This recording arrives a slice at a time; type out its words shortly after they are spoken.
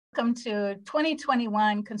Welcome to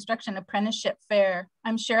 2021 Construction Apprenticeship Fair.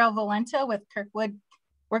 I'm Cheryl Valenta with Kirkwood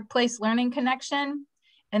Workplace Learning Connection,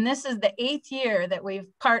 and this is the 8th year that we've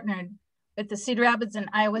partnered with the Cedar Rapids and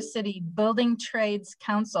Iowa City Building Trades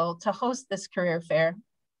Council to host this career fair.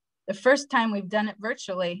 The first time we've done it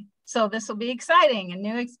virtually, so this will be exciting, a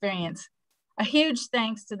new experience. A huge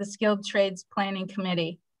thanks to the Skilled Trades Planning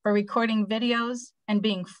Committee for recording videos and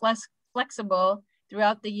being flexible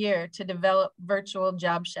throughout the year to develop virtual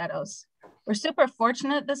job shadows. We're super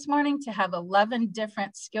fortunate this morning to have 11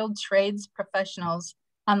 different skilled trades professionals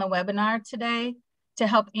on the webinar today to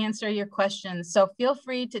help answer your questions. So feel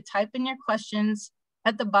free to type in your questions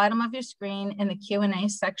at the bottom of your screen in the Q&A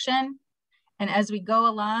section. And as we go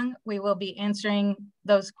along, we will be answering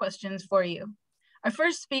those questions for you. Our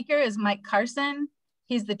first speaker is Mike Carson.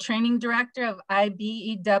 He's the training director of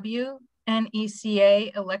IBEW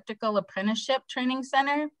NECA Electrical Apprenticeship Training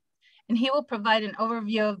Center, and he will provide an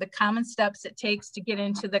overview of the common steps it takes to get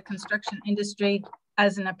into the construction industry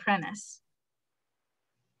as an apprentice.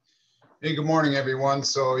 Hey, good morning, everyone.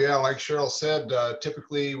 So yeah, like Cheryl said,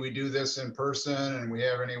 typically we do this in person, and we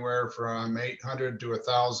have anywhere from 800 to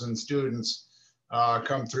 1,000 students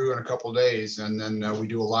come through in a couple days, and then we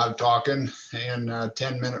do a lot of talking and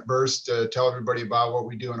 10-minute bursts to tell everybody about what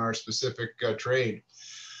we do in our specific trade.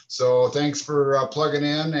 So thanks for plugging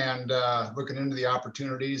in and looking into the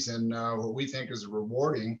opportunities and what we think is a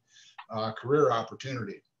rewarding career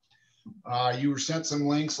opportunity. You were sent some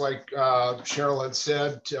links, like Cheryl had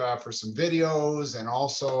said, for some videos, and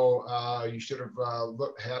also you should have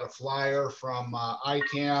had a flyer from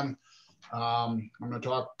ICANN. I'm going to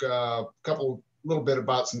talk a little bit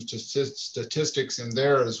about some statistics in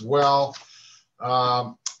there as well.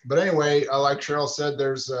 But anyway, like Cheryl said,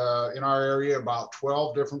 there's in our area about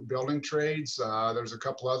 12 different building trades. There's a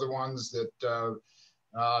couple other ones that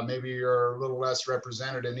maybe are a little less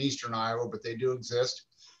represented in Eastern Iowa, but they do exist.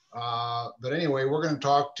 But anyway, we're going to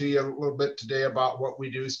talk to you a little bit today about what we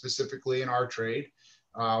do specifically in our trade.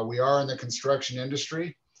 We are in the construction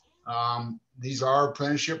industry. These are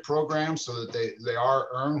apprenticeship programs, so that they are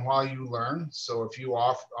earn while you learn. So if you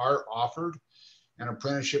are offered an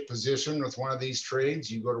apprenticeship position with one of these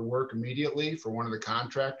trades, you go to work immediately for one of the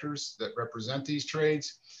contractors that represent these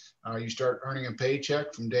trades. You start earning a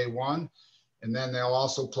paycheck from day one, and then they'll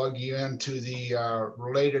also plug you into the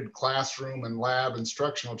related classroom and lab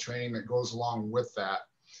instructional training that goes along with that.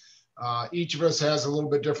 Each of us has a little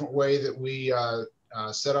bit different way that we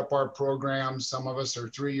set up our programs. Some of us are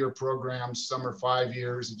 3-year programs, some are 5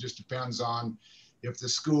 years. It just depends on if the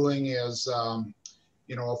schooling is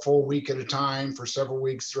a full week at a time for several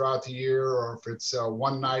weeks throughout the year, or if it's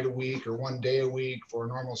one night a week or one day a week for a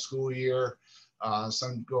normal school year.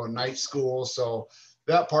 Some go to night school. So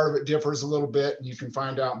that part of it differs a little bit, and you can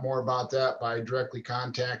find out more about that by directly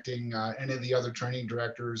contacting any of the other training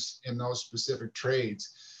directors in those specific trades.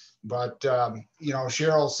 But,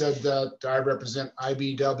 Cheryl said that I represent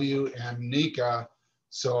IBEW and NECA.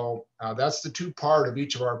 So that's the two-part of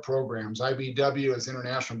each of our programs. IBEW is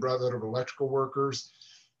International Brotherhood of Electrical Workers.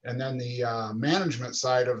 And then the management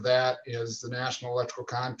side of that is the National Electrical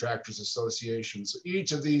Contractors Association. So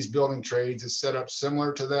each of these building trades is set up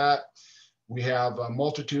similar to that. We have a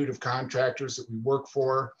multitude of contractors that we work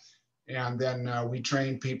for, and then we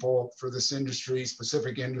train people for this industry,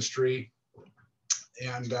 specific industry.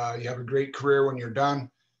 And you have a great career when you're done.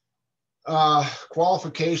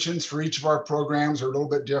 Qualifications for each of our programs are a little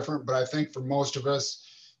bit different, but I think for most of us,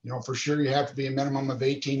 for sure you have to be a minimum of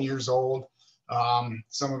 18 years old.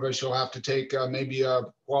 Some of us, you'll have to take maybe a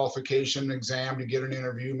qualification exam to get an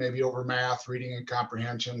interview, maybe over math, reading and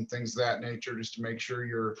comprehension, things of that nature, just to make sure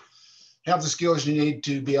you have the skills you need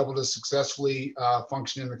to be able to successfully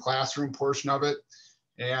function in the classroom portion of it.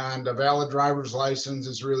 And a valid driver's license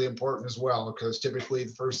is really important as well, because typically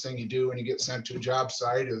the first thing you do when you get sent to a job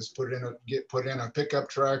site is get put in a pickup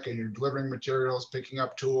truck, and you're delivering materials, picking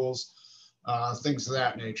up tools, things of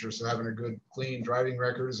that nature. So having a good, clean driving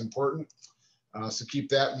record is important. So keep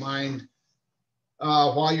that in mind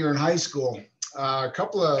while you're in high school. A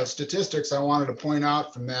couple of statistics I wanted to point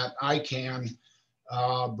out from that ICANN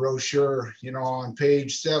brochure. On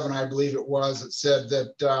page 7, I believe it was, it said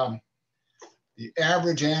that the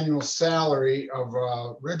average annual salary of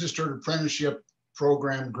a registered apprenticeship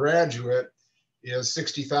program graduate is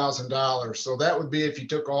 $60,000. So that would be if you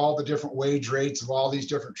took all the different wage rates of all these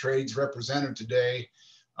different trades represented today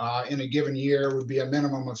in a given year, would be a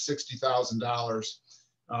minimum of $60,000.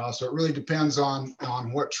 So it really depends on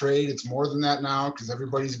what trade. It's more than that now, because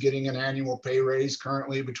everybody's getting an annual pay raise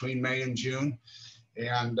currently between May and June.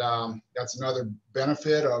 And that's another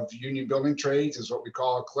benefit of union building trades, is what we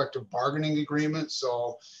call a collective bargaining agreement.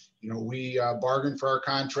 So, you know, we bargain for our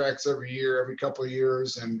contracts every year, every couple of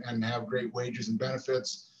years, and have great wages and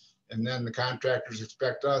benefits. And then the contractors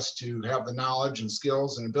expect us to have the knowledge and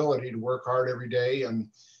skills and ability to work hard every day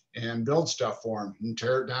and build stuff for them and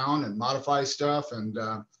tear it down and modify stuff. And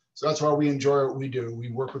so that's why we enjoy what we do. We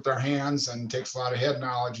work with our hands, and it takes a lot of head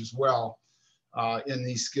knowledge as well in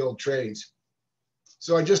these skilled trades.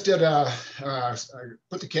 So I just did I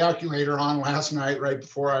put the calculator on last night right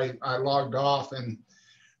before I logged off, and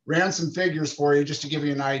ran some figures for you just to give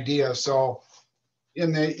you an idea. So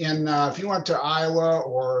if you went to Iowa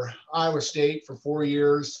or Iowa State for 4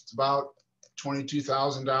 years, it's about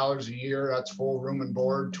 $22,000 a year. That's full room and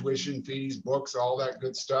board, tuition, fees, books, all that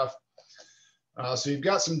good stuff. So you've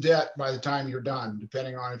got some debt by the time you're done,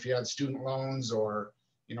 depending on if you had student loans or,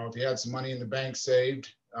 you know, if you had some money in the bank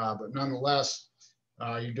saved. But nonetheless,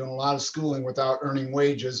 you're doing a lot of schooling without earning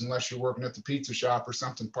wages, unless you're working at the pizza shop or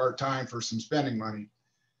something part-time for some spending money.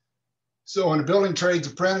 So in a building trades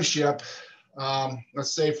apprenticeship,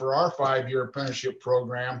 let's say for our 5-year apprenticeship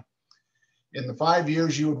program, in the 5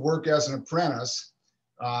 years you would work as an apprentice,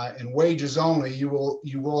 and wages only, you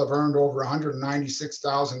will have earned over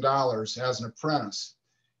 $196,000 as an apprentice.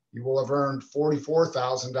 You will have earned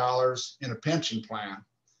 $44,000 in a pension plan.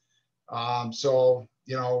 So,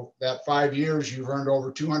 you know, that 5 years, you've earned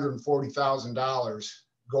over $240,000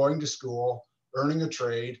 going to school, earning a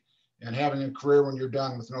trade, and having a career when you're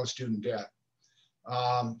done with no student debt.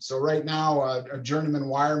 So right now, a journeyman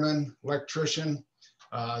wireman, electrician,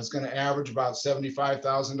 is going to average about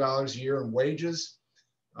 $75,000 a year in wages,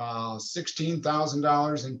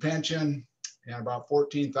 $16,000 in pension, and about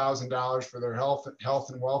 $14,000 for their health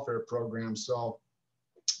and welfare program. So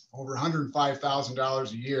over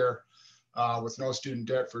 $105,000 a year with no student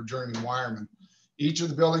debt for a journeyman wireman. Each of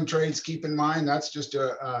the building trades, keep in mind, that's just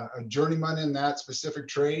a journeyman in that specific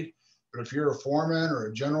trade. But if you're a foreman or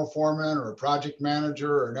a general foreman or a project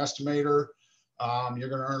manager or an estimator, you're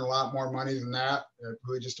going to earn a lot more money than that. It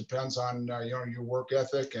really just depends on you know, your work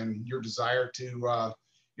ethic and your desire to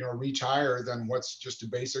you know, reach higher than what's just a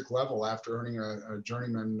basic level after earning a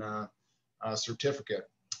journeyman certificate.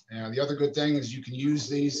 And the other good thing is you can use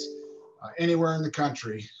these anywhere in the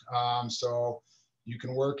country. So you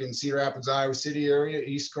can work in Cedar Rapids, Iowa City area,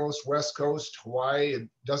 East Coast, West Coast, Hawaii. It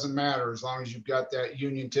doesn't matter as long as you've got that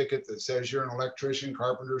union ticket that says you're an electrician,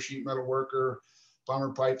 carpenter, sheet metal worker,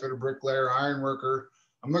 plumber, pipe fitter, bricklayer, iron worker.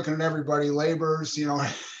 I'm looking at everybody, laborers, you know,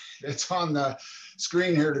 it's on the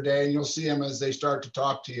screen here today, and you'll see them as they start to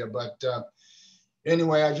talk to you. But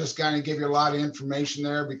anyway, I just kind of give you a lot of information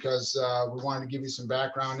there because we wanted to give you some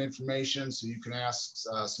background information so you can ask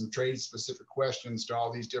some trade specific questions to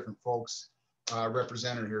all these different folks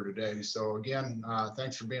represented here today. So again,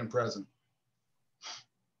 thanks for being present.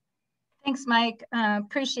 Thanks, Mike.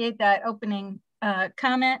 Appreciate that opening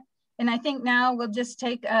comment. And I think now we'll just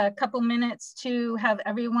take a couple minutes to have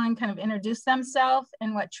everyone kind of introduce themselves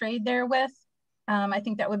and what trade they're with. I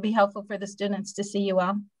think that would be helpful for the students to see you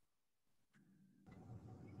all.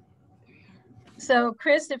 So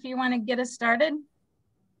Chris, if you want to get us started.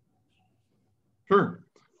 Sure.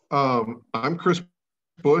 I'm Chris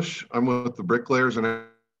Bush. I'm with the bricklayers and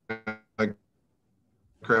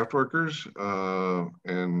craft workers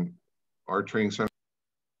and our training center.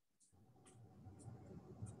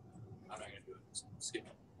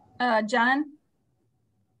 John.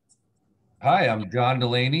 Hi, I'm John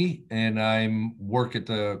Delaney, and I work at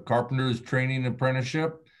the Carpenters Training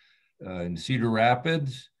Apprenticeship in Cedar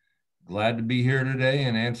Rapids. Glad to be here today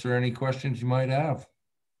and answer any questions you might have.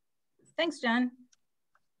 Thanks, John.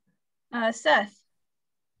 Seth.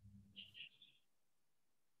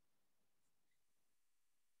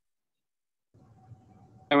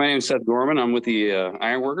 Hi, my name is Seth Gorman. I'm with the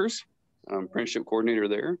Ironworkers. I'm apprenticeship coordinator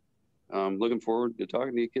there. Looking forward to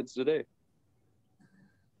talking to you kids today.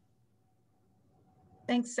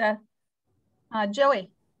 Thanks, Seth.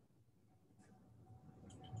 Joey.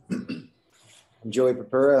 I'm Joey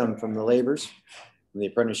Papura. I'm from the Laborers. I'm the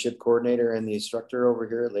apprenticeship coordinator and the instructor over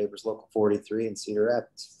here at Laborers Local 43 in Cedar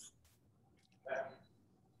Rapids.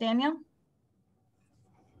 Daniel.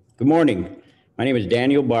 Good morning. My name is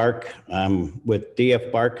Daniel Bark. I'm with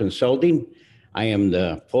DF Bark Consulting. I am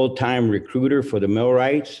the full-time recruiter for the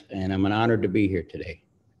Millwrights, and I'm an honor to be here today.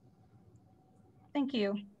 Thank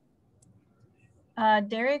you.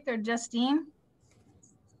 Derek or Justine?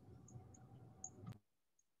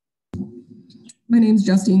 My name is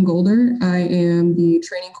Justine Golder. I am the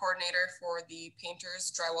training coordinator for the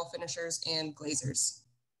painters, drywall finishers, and glaziers.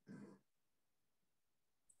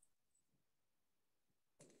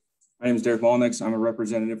 My name is Derek Molnix. I'm a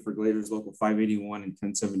representative for Glaziers Local 581 and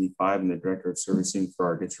 1075 and the Director of Servicing for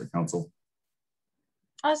our District Council.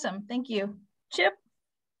 Awesome, thank you. Chip?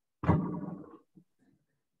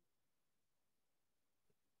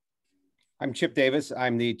 I'm Chip Davis.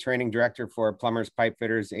 I'm the Training Director for Plumbers, Pipe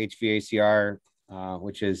Fitters, HVACR,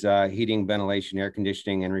 which is heating, ventilation, air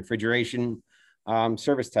conditioning, and refrigeration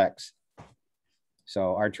service techs.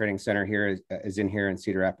 So our training center here is in here in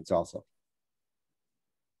Cedar Rapids also.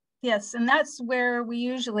 Yes, and that's where we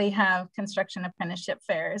usually have construction apprenticeship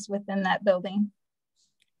fairs, within that building.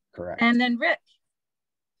 Correct. And then Rick.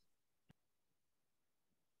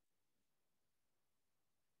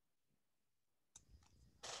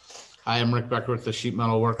 Hi, I'm Rick Becker with the Sheet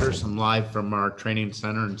Metal Workers. I'm live from our training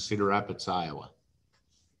center in Cedar Rapids, Iowa.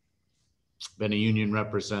 Been a union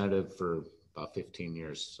representative for about 15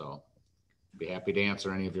 years, so be happy to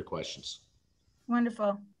answer any of your questions.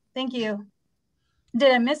 Wonderful, thank you.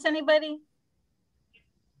 Did I miss anybody?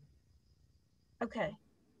 Okay,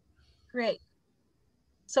 great.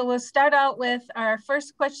 So we'll start out with our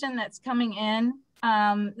first question that's coming in.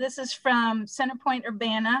 This is from Centerpoint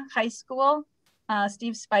Urbana High School,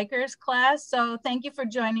 Steve Spiker's class. So thank you for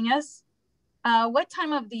joining us. What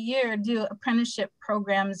time of the year do apprenticeship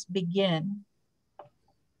programs begin?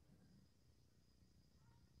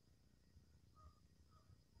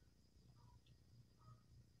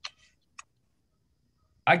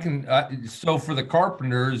 I can, so for the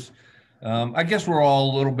carpenters, I guess we're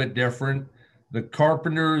all a little bit different. The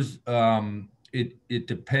carpenters, it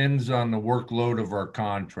depends on the workload of our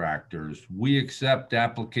contractors. We accept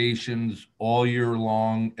applications all year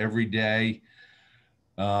long, every day.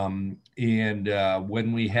 When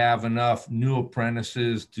we have enough new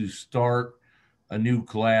apprentices to start a new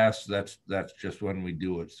class, that's just when we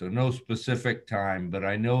do it. So no specific time, but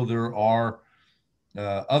I know there are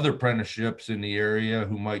other apprenticeships in the area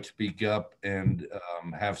who might speak up and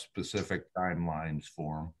have specific timelines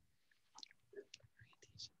for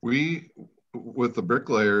them. With the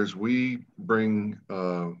bricklayers, we bring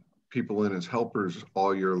people in as helpers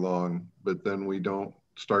all year long, but then we don't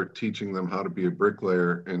start teaching them how to be a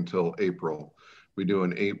bricklayer until April. We do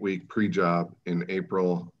an 8-week pre-job in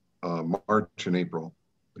April, March and April.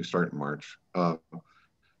 We start in March.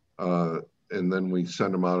 And then we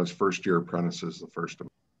send them out as first-year apprentices the first of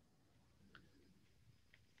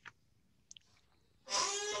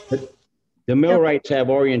them. The Millwrights have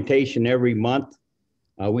orientation every month.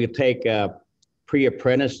 We take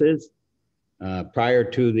pre-apprentices prior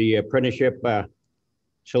to the apprenticeship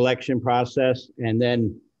selection process. And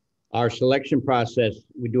then our selection process,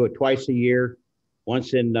 we do it twice a year,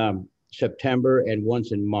 once in September and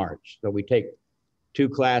once in March. So we take 2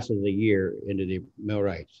 classes a year into the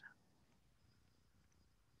Millwrights.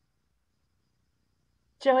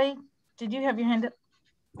 Joey, did you have your hand up?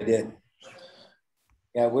 I did.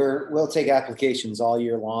 Yeah, we'll take applications all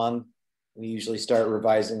year long. We usually start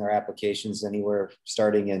revising our applications anywhere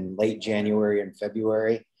starting in late January and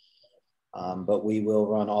February. But we will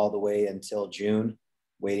run all the way until June,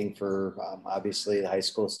 waiting for obviously the high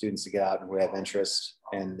school students to get out and who have interest.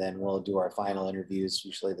 And then we'll do our final interviews,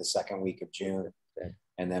 usually the second week of June. Okay.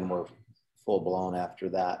 And then we're full blown after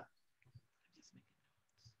that.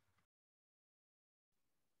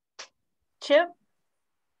 Chip?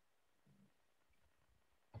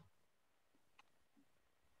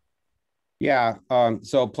 Yeah,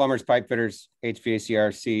 so plumbers, pipe fitters,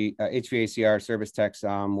 HVACR service techs,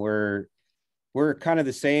 we're kind of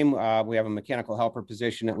the same. We have a mechanical helper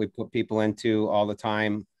position that we put people into all the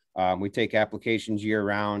time. We take applications year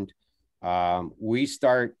round. We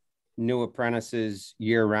start new apprentices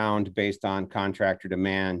year round based on contractor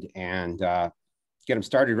demand and get them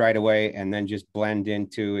started right away and then just blend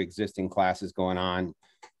into existing classes going on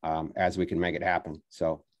as we can make it happen.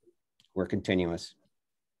 So we're continuous.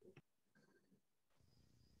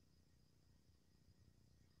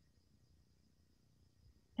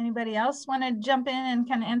 Anybody else want to jump in and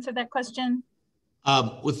kind of answer that question?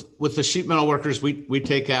 With the sheet metal workers, we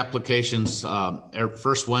take applications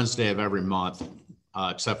first Wednesday of every month,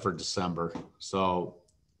 except for December. So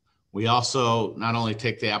we also not only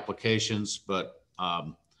take the applications, but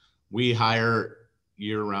we hire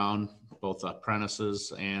year round, both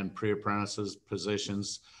apprentices and pre-apprentices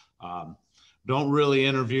positions. Don't really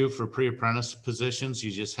interview for pre-apprentice positions.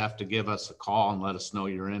 You just have to give us a call and let us know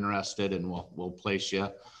you're interested and we'll place you.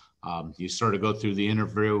 You sort of go through the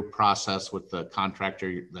interview process with the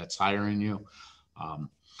contractor that's hiring you.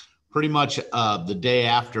 Pretty much the day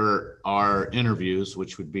after our interviews,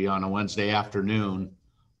 which would be on a Wednesday afternoon,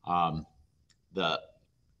 the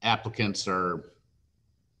applicants are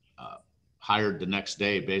hired the next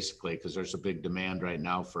day, basically, because there's a big demand right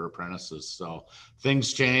now for apprentices. So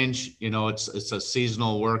things change. You know, it's a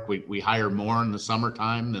seasonal work. We hire more in the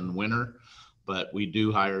summertime than winter, but we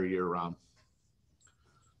do hire year round.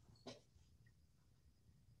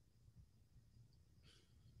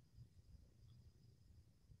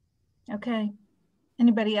 Okay.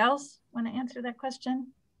 Anybody else want to answer that question?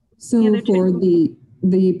 So for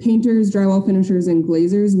the painters, drywall finishers, and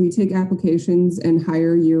glazers, we take applications and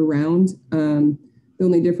hire year round. The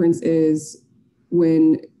only difference is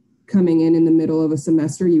when coming in the middle of a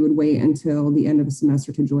semester, you would wait until the end of a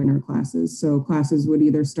semester to join our classes. So classes would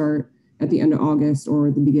either start at the end of August or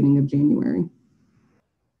the beginning of January.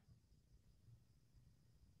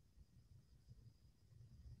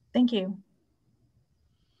 Thank you.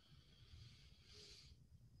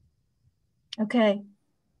 Okay.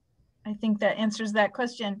 I think that answers that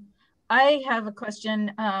question. I have a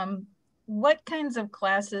question. What kinds of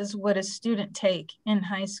classes would a student take in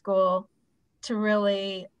high school to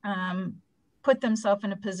really put themselves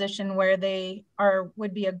in a position where they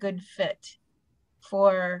would be a good fit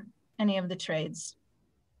for any of the trades?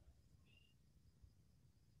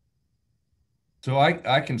 So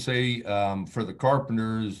I can say for the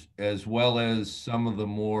carpenters, as well as some of the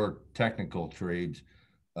more technical trades,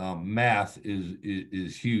 math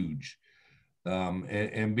is huge.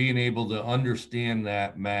 And being able to understand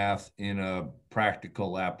that math in a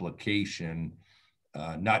practical application,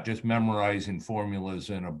 not just memorizing formulas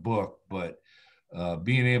in a book, but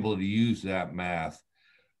being able to use that math.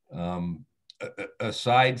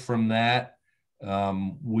 Aside from that,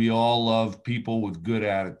 we all love people with good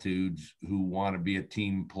attitudes who want to be a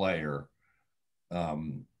team player.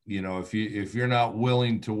 You know, if you're not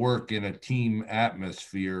willing to work in a team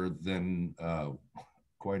atmosphere, then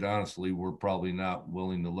quite honestly, we're probably not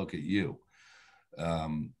willing to look at you.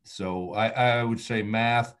 So I would say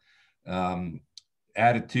math,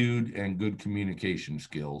 attitude, and good communication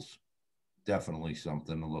skills, definitely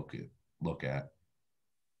something to look at.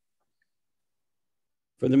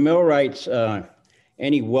 For the millwrights,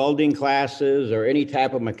 any welding classes or any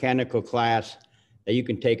type of mechanical class that you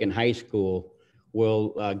can take in high school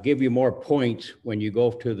will give you more points when you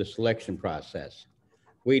go to the selection process.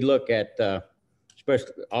 We look at,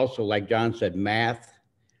 especially also like John said, math,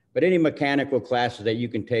 but any mechanical classes that you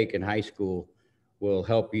can take in high school will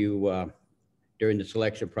help you during the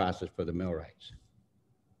selection process for the millwrights.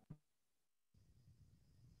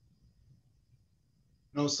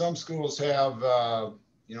 You know, some schools have,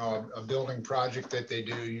 you know, a building project that they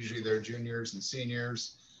do. Usually they're juniors and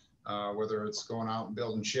seniors, whether it's going out and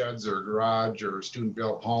building sheds or a garage or a student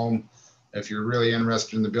built home. If you're really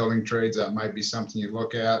interested in the building trades, that might be something you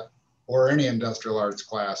look at, or any industrial arts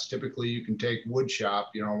class. Typically you can take wood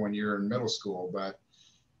shop, you know, when you're in middle school, but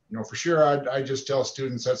you know, for sure, I just tell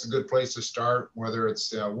students that's a good place to start, whether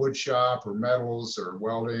it's wood shop or metals or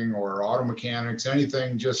welding or auto mechanics,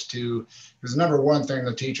 anything, just to, because the number one thing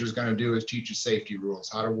the teacher is going to do is teach you safety rules,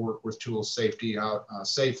 how to work with tools safely, how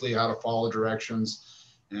to follow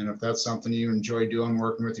directions. And if that's something you enjoy doing,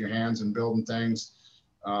 working with your hands and building things,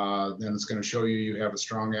 then it's going to show you have a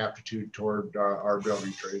strong aptitude toward our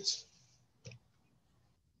building trades.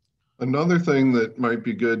 Another thing that might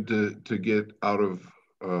be good to get out of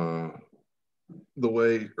the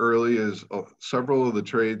way early is several of the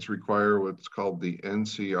trades require what's called the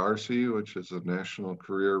NCRC, which is a National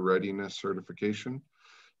Career Readiness Certification.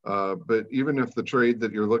 But even if the trade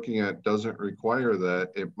that you're looking at doesn't require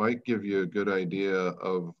that, it might give you a good idea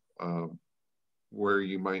of where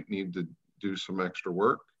you might need to do some extra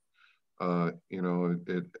work. You know,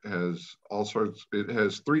 it has all sorts, it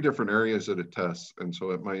has 3 different areas that it tests. And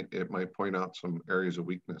so it might point out some areas of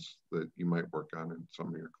weakness that you might work on in some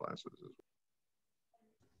of your classes as well.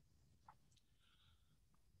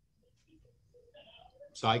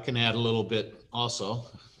 So I can add a little bit also.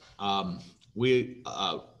 We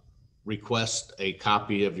request a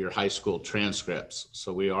copy of your high school transcripts.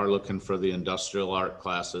 So we are looking for the industrial art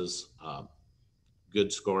classes,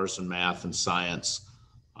 good scores in math and science.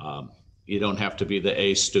 You don't have to be the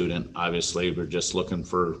A student, obviously. We're just looking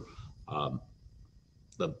for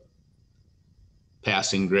the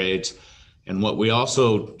passing grades. And what we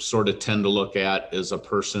also sort of tend to look at is a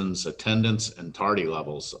person's attendance and tardy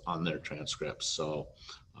levels on their transcripts. So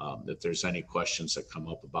if there's any questions that come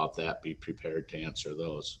up about that, be prepared to answer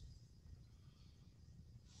those.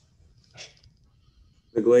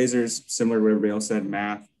 The Glaziers, similar to what everybody else said,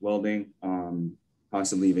 math, welding,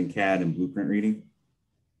 possibly even CAD and blueprint reading.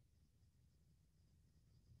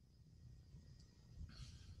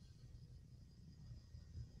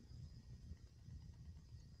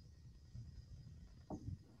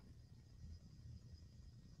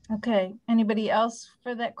 Okay, anybody else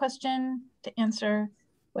for that question to answer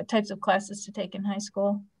what types of classes to take in high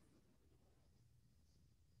school?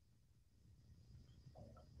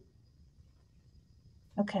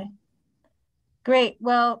 Okay, great.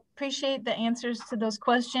 Well, appreciate the answers to those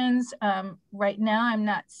questions. Right now, I'm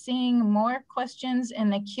not seeing more questions in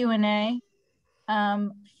the Q&A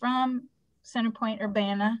from Centerpoint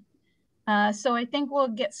Urbana. So I think we'll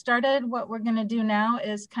get started. What we're gonna do now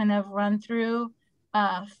is kind of run through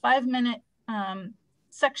 5-minute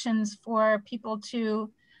sections for people to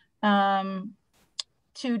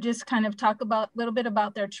just kind of talk about a little bit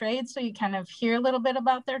about their trade. So you kind of hear a little bit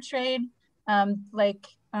about their trade. Like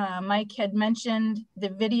Mike had mentioned, the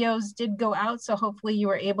videos did go out. So hopefully you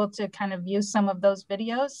were able to kind of view some of those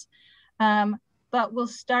videos. But we'll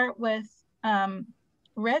start with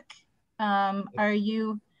Rick. Are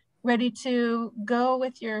you ready to go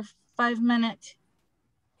with your 5-minute?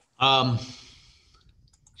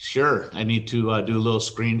 Sure. I need to do a little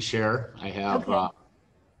screen share. I have a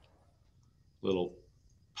little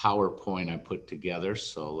PowerPoint I put together.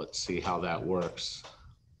 So let's see how that works.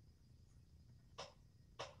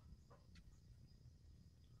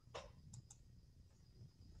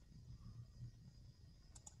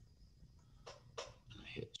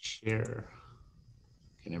 Hit share.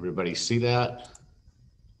 Can everybody see that?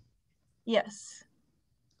 Yes.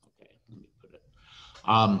 Okay, let me put it.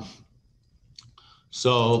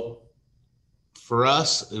 So for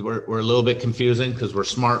us, we're a little bit confusing because we're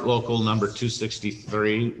Smart Local number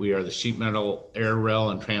 263. We are the sheet metal, air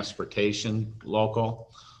rail, and transportation local.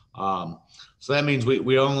 So that means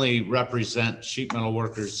we only represent sheet metal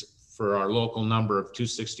workers for our local number of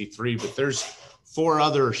 263, but there's 4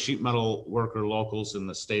 other sheet metal worker locals in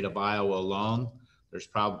the state of Iowa alone.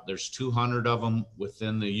 There's 200 of them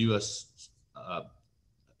within the U.S.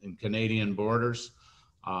 And Canadian borders.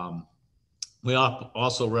 We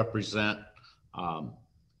also represent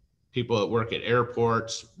people that work at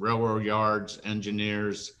airports, railroad yards,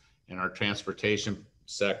 engineers, and our transportation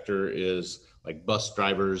sector is like bus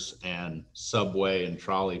drivers and subway and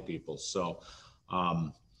trolley people. So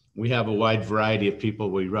we have a wide variety of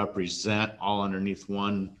people we represent all underneath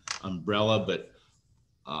one umbrella, but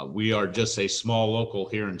we are just a small local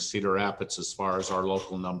here in Cedar Rapids as far as our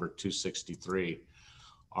local number 263.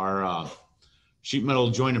 Our sheet metal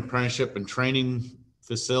joint apprenticeship and training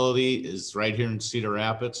facility is right here in Cedar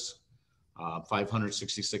Rapids,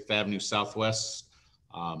 566th Avenue Southwest.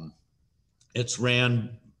 It's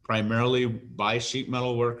ran primarily by sheet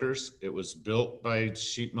metal workers. It was built by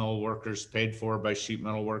sheet metal workers, paid for by sheet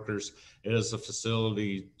metal workers. It is a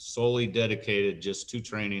facility solely dedicated just to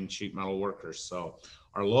training sheet metal workers. So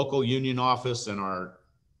our local union office and our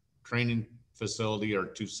training facility are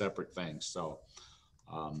 2 separate things. So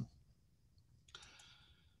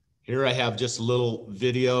here I have just a little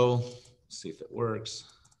video. Let's see if it works.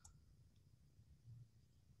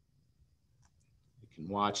 You can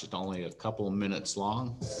watch it, only a couple of minutes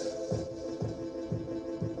long.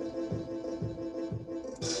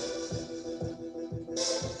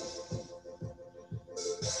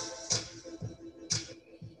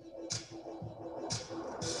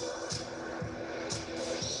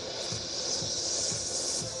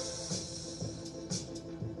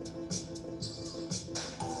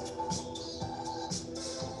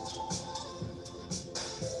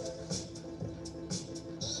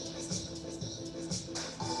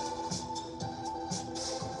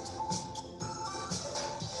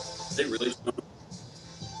 They really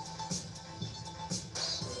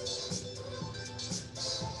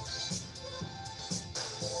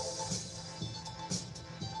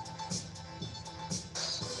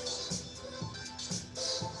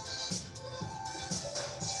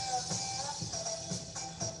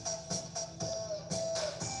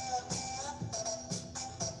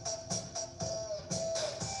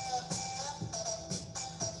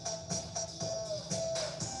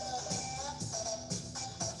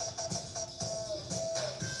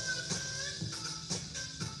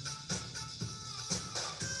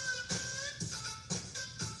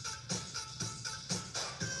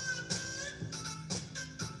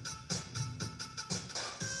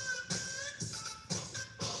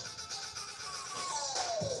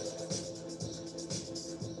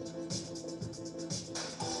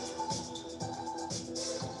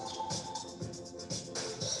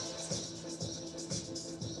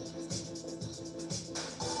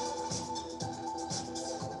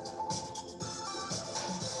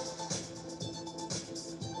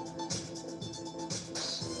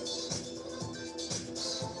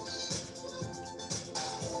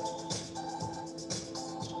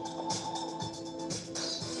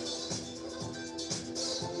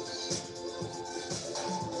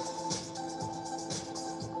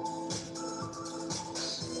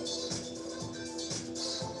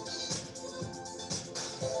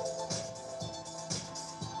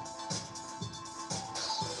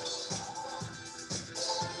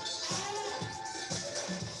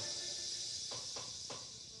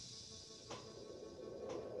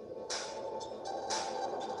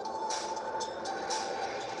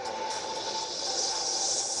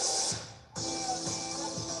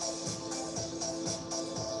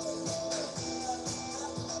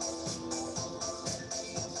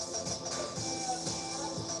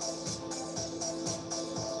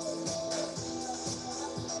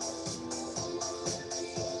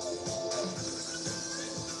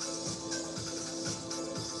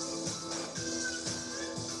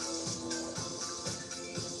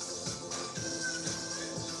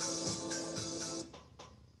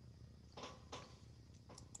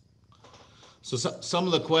So some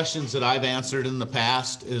of the questions that I've answered in the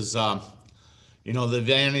past is, you know, the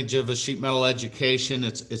advantage of a sheet metal education.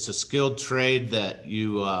 It's a skilled trade that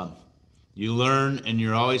you learn, and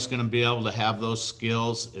you're always going to be able to have those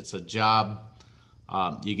skills. It's a job.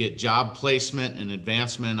 You get job placement and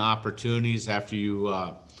advancement opportunities after you,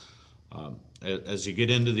 as you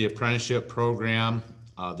get into the apprenticeship program.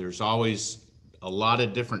 There's always a lot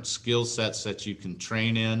of different skill sets that you can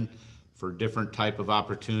train in for different type of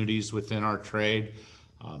opportunities within our trade.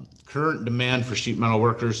 Current demand for sheet metal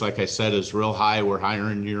workers, like I said, is real high. We're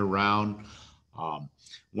hiring year round.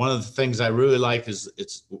 One of the things I really like is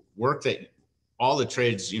it's work that all the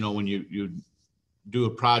trades, you know, when you do a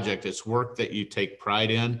project, it's work that you take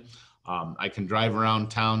pride in. I can drive around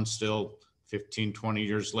town still 15, 20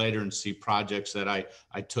 years later and see projects that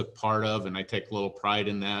I took part of, and I take a little pride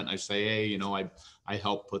in that. And I say, hey, you know, I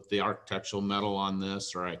helped put the architectural metal on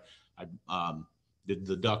this, or I did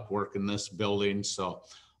the duct work in this building. So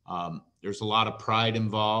there's a lot of pride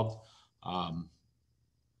involved. Let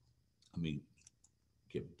me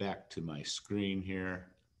get back to my screen here.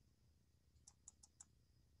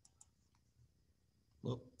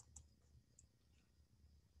 Whoop.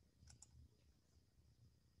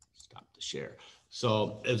 Stop the share.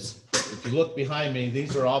 So if you look behind me,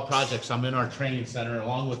 these are all projects. I'm in our training center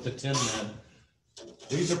along with the tin men.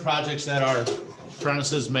 These are projects that our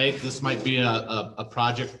apprentices make. This might be a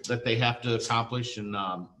project that they have to accomplish in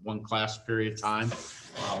one class period of time.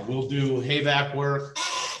 We'll do hayvac work.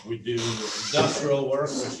 We do industrial work,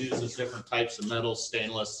 which uses different types of metals.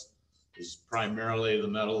 Stainless is primarily the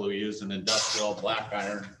metal we use in industrial, black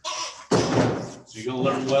iron. So you'll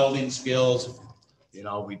learn welding skills. You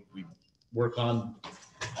know, we work on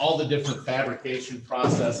all the different fabrication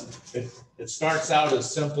process. It starts out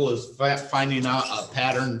as simple as finding out a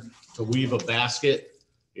pattern to weave a basket.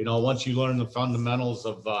 You know, once you learn the fundamentals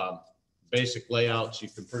of basic layouts, you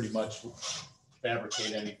can pretty much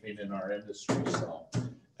fabricate anything in our industry. So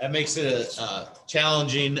that makes it a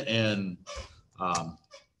challenging and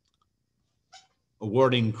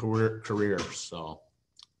awarding career. So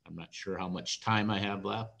I'm not sure how much time I have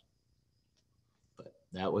left, but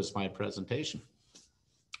that was my presentation.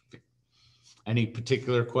 Any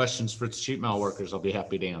particular questions for the sheet metal workers, I'll be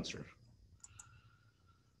happy to answer.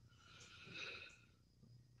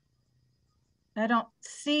 I don't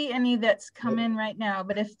see any that's come in right now,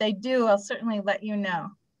 but if they do, I'll certainly let you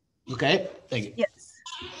know. Okay, thank you. Yes.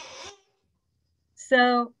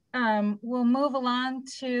 So we'll move along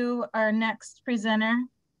to our next presenter,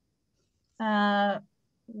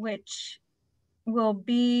 which will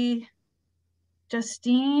be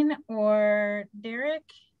Justine or Derek.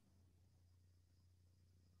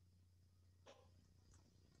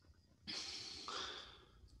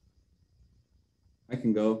 I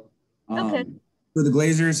can go. Okay. For the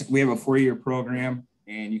Glaziers, we have a 4-year program,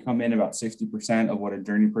 and you come in about 60% of what a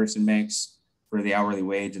journey person makes for the hourly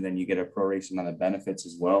wage, and then you get a proration on the benefits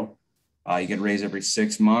as well. You get a raise every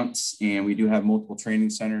 6 months, and we do have multiple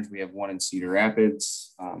training centers. We have one in Cedar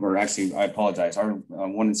Rapids, or actually, I apologize. Our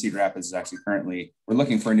one in Cedar Rapids is actually currently, we're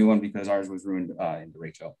looking for a new one because ours was ruined in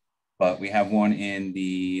Derecho. But we have one in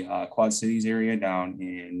the Quad Cities area down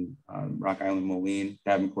in Rock Island, Moline,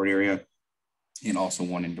 Davenport area, and also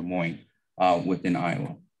one in Des Moines within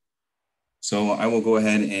Iowa. So I will go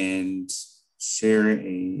ahead and share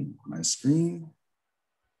my screen.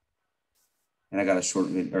 And I got a short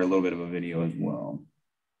video, or a little bit of a video as well.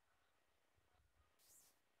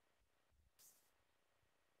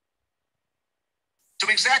 So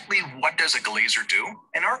exactly what does a glazier do?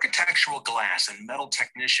 An architectural glass and metal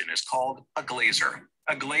technician is called a glazier.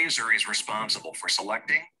 A glazier is responsible for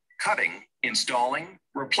selecting, cutting, installing,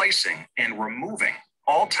 replacing, and removing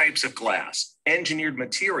all types of glass, engineered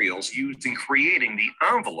materials used in creating the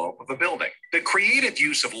envelope of a building. The creative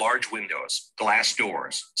use of large windows, glass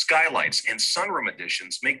doors, skylights, and sunroom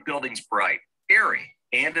additions make buildings bright, airy,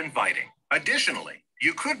 and inviting. Additionally,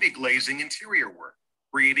 you could be glazing interior work,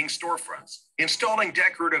 creating storefronts, installing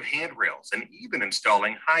decorative handrails, and even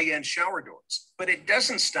installing high-end shower doors. But it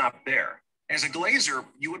doesn't stop there. As a glazier,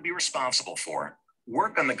 you would be responsible for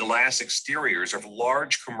work on the glass exteriors of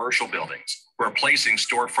large commercial buildings, replacing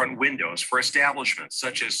storefront windows for establishments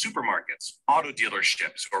such as supermarkets, auto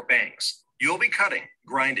dealerships, or banks. You'll be cutting,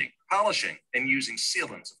 grinding, polishing, and using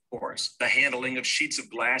sealants, of course. The handling of sheets of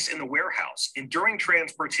glass in the warehouse and during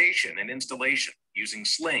transportation and installation, using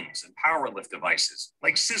slings and power lift devices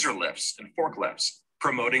like scissor lifts and forklifts.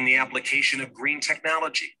 promoting the application of green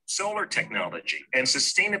technology, solar technology, and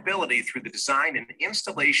sustainability through the design and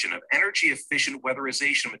installation of energy-efficient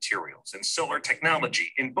weatherization materials and solar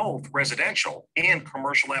technology in both residential and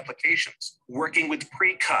commercial applications, working with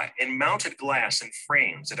pre-cut and mounted glass and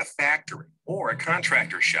frames at a factory or a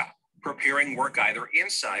contractor shop, preparing work either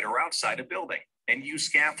inside or outside a building, and use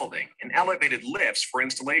scaffolding and elevated lifts for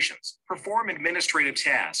installations. Perform administrative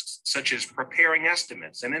tasks such as preparing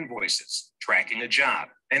estimates and invoices, tracking a job,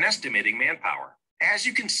 and estimating manpower. As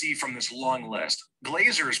you can see from this long list,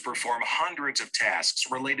 Glaziers perform hundreds of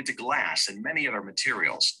tasks related to glass and many other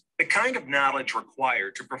materials. The kind of knowledge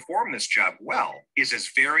required to perform this job well is as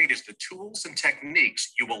varied as the tools and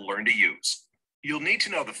techniques you will learn to use. You'll need to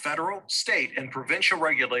know the federal, state, and provincial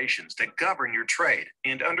regulations that govern your trade,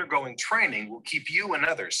 and undergoing training will keep you and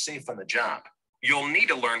others safe on the job. You'll need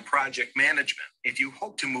to learn project management if you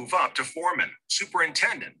hope to move up to foreman,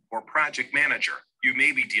 superintendent, or project manager. You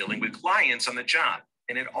may be dealing with clients on the job,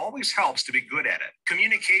 and it always helps to be good at it.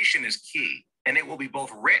 Communication is key, and it will be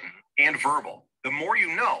both written and verbal. The more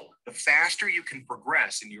you know, the faster you can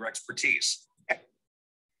progress in your expertise.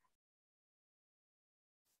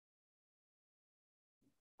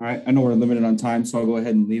 All right, I know we're limited on time, so I'll go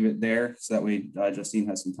ahead and leave it there so that way Justine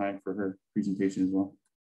has some time for her presentation as well.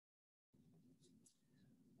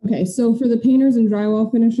 Okay, so for the painters and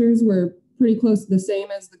drywall finishers, we're pretty close to the same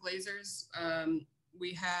as the Glaziers.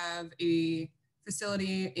 We have a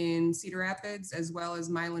facility in Cedar Rapids as well as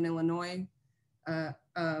Milan, Illinois.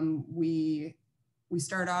 We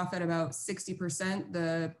start off at about 60%.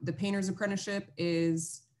 The painter's apprenticeship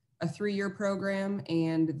is a 3-year program,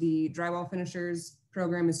 and the drywall finishers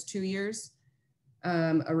program is 2 years,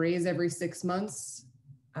 a raise every 6 months.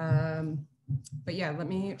 But yeah, let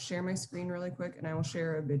me share my screen really quick and I will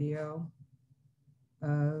share a video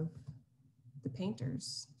of the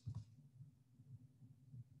painters.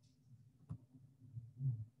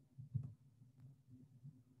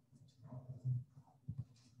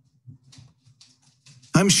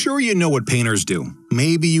 I'm sure you know what painters do.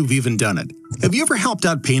 Maybe you've even done it. Have you ever helped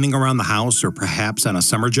out painting around the house or perhaps on a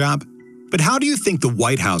summer job? But how do you think the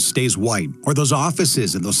White House stays white, or those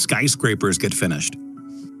offices and those skyscrapers get finished?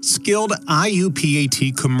 Skilled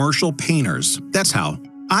IUPAT commercial painters. That's how.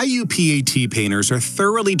 IUPAT painters are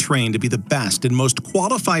thoroughly trained to be the best and most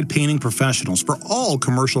qualified painting professionals for all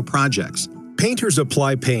commercial projects. Painters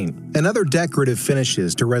apply paint and other decorative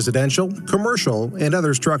finishes to residential, commercial, and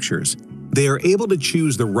other structures. They are able to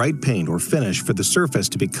choose the right paint or finish for the surface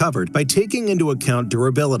to be covered by taking into account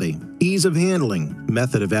durability, ease of handling,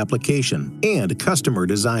 method of application, and customer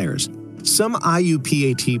desires. Some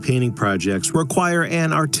IUPAT painting projects require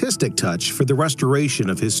an artistic touch for the restoration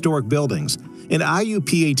of historic buildings, and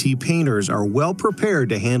IUPAT painters are well prepared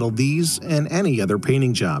to handle these and any other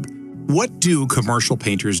painting job. What do commercial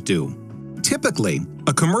painters do? Typically,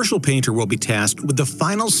 a commercial painter will be tasked with the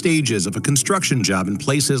final stages of a construction job in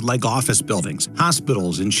places like office buildings,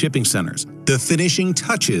 hospitals, and shipping centers. The finishing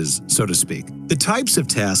touches, so to speak. The types of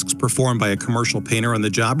tasks performed by a commercial painter on the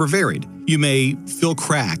job are varied. You may fill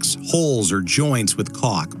cracks, holes, or joints with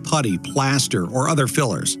caulk, putty, plaster, or other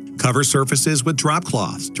fillers. Cover surfaces with drop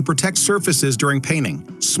cloths to protect surfaces during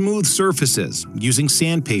painting. Smooth surfaces using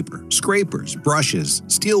sandpaper, scrapers, brushes,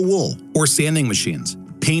 steel wool, or sanding machines.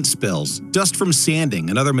 Paint spills, dust from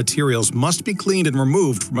sanding, and other materials must be cleaned and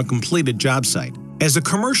removed from a completed job site. As a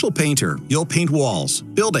commercial painter, you'll paint walls,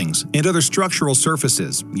 buildings, and other structural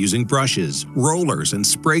surfaces using brushes, rollers, and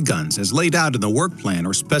spray guns as laid out in the work plan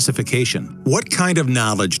or specification. What kind of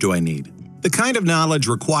knowledge do I need? The kind of knowledge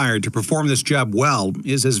required to perform this job well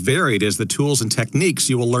is as varied as the tools and techniques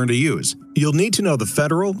you will learn to use. You'll need to know the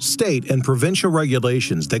federal, state, and provincial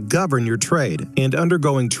regulations that govern your trade, and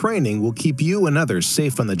undergoing training will keep you and others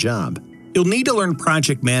safe on the job. You'll need to learn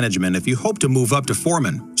project management if you hope to move up to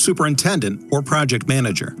foreman, superintendent, or project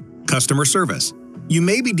manager. Customer service. You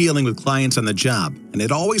may be dealing with clients on the job, and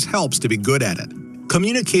it always helps to be good at it.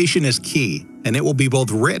 Communication is key, and it will be both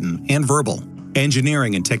written and verbal.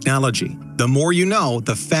 Engineering and technology. The more you know,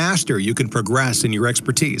 the faster you can progress in your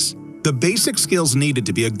expertise. The basic skills needed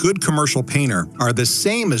to be a good commercial painter are the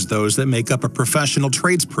same as those that make up a professional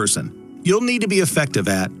tradesperson. You'll need to be effective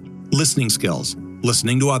at listening skills,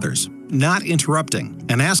 listening to others, not interrupting,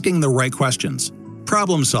 and asking the right questions.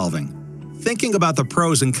 Problem solving. Thinking about the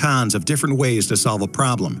pros and cons of different ways to solve a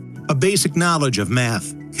problem. A basic knowledge of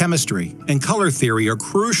math, chemistry, and color theory are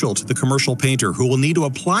crucial to the commercial painter who will need to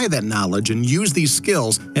apply that knowledge and use these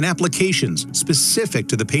skills in applications specific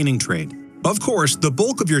to the painting trade. Of course, the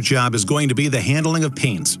bulk of your job is going to be the handling of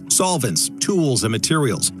paints, solvents, tools, and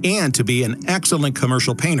materials, and to be an excellent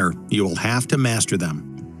commercial painter, you will have to master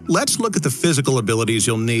them. let's look at the physical abilities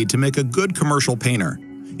you'll need to make a good commercial painter.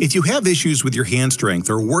 If you have issues with your hand strength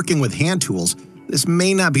or working with hand tools, this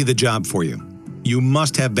may not be the job for you. You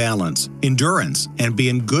must have balance, endurance, and be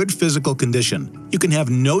in good physical condition. You can have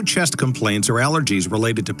no chest complaints or allergies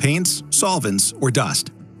related to paints, solvents, or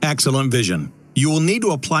dust. Excellent vision. You will need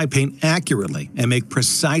to apply paint accurately and make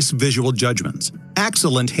precise visual judgments.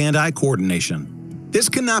 Excellent hand-eye coordination. This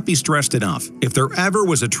cannot be stressed enough. If there ever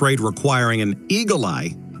was a trade requiring an eagle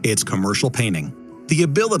eye, it's commercial painting. The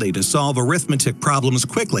ability to solve arithmetic problems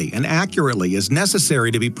quickly and accurately is necessary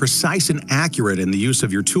to be precise and accurate in the use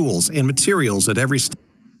of your tools and materials at every step.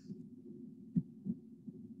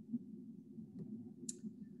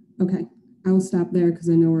 Okay, I will stop there because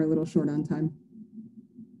I know we're a little short on time.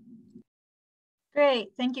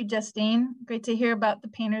 Great, thank you, Justine. Great to hear about the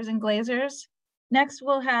painters and glazers. Next,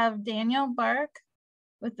 we'll have Daniel Bark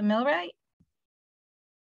with the Millwright.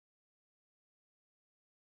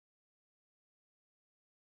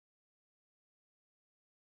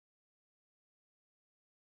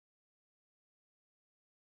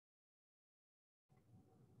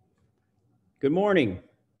 Good morning.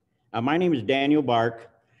 My name is Daniel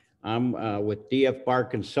Bark. I'm with DF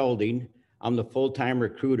Bark Consulting. I'm the full-time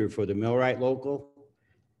recruiter for the Millwright local,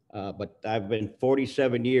 but I've been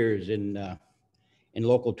 47 years in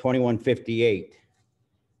local 2158.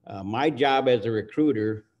 My job as a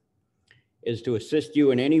recruiter is to assist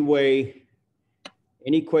you in any way,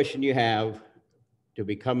 any question you have to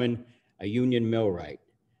becoming a union millwright.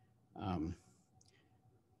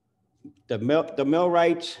 The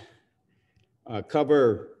millwrights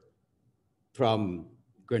cover from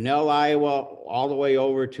Grinnell, Iowa, all the way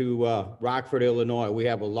over to Rockford, Illinois. We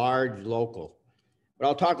have a large local, but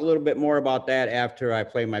I'll talk a little bit more about that after I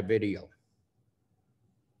play my video.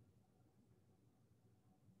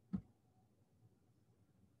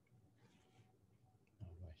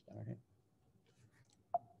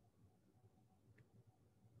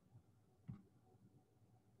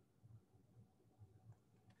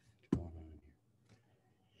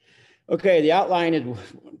 Okay, the outline is,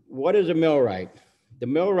 what is a millwright? The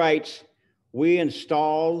millwrights, we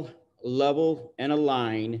install, level, and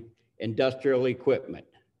align industrial equipment.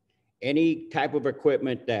 Any type of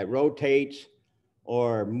equipment that rotates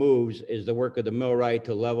or moves is the work of the millwright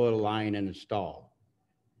to level, align, and install.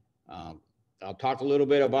 I'll talk a little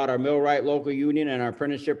bit about our millwright local union and our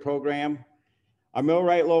apprenticeship program. Our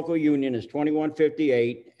millwright local union is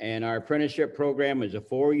 2158, and our apprenticeship program is a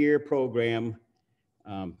 4-year program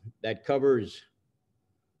that covers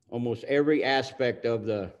almost every aspect of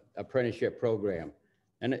the apprenticeship program.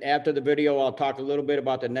 And after the video, I'll talk a little bit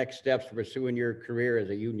about the next steps to pursuing your career as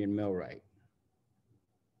a union millwright.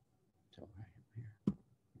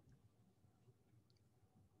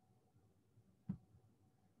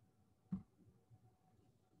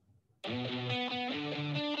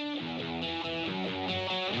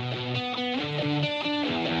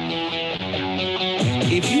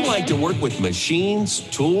 If you like to work with machines,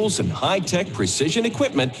 tools, and high-tech precision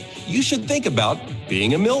equipment, you should think about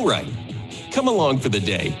being a millwright. Come along for the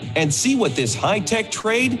day and see what this high-tech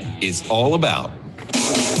trade is all about.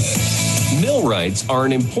 Millwrights are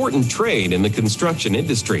an important trade in the construction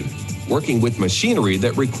industry, working with machinery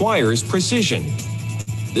that requires precision.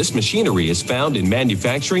 This machinery is found in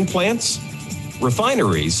manufacturing plants,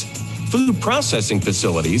 refineries, food processing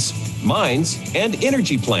facilities, mines, and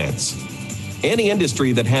energy plants. Any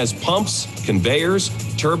industry that has pumps, conveyors,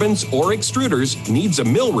 turbines, or extruders needs a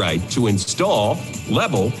millwright to install,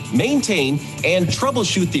 level, maintain, and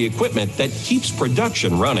troubleshoot the equipment that keeps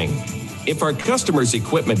production running. If our customer's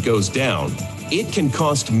equipment goes down, it can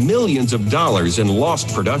cost millions of dollars in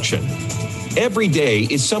lost production. Every day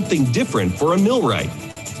is something different for a millwright.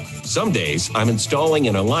 Some days I'm installing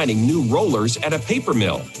and aligning new rollers at a paper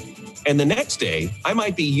mill, and the next day I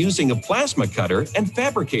might be using a plasma cutter and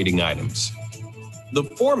fabricating items. The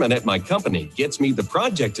foreman at my company gets me the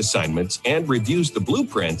project assignments and reviews the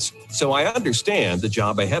blueprints so I understand the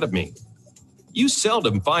job ahead of me. You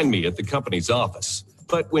seldom find me at the company's office,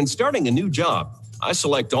 but when starting a new job, I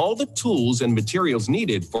select all the tools and materials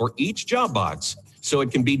needed for each job box so it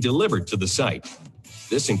can be delivered to the site.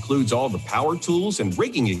 This includes all the power tools and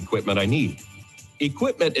rigging equipment I need.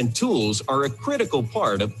 Equipment and tools are a critical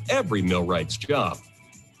part of every millwright's job.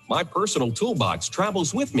 My personal toolbox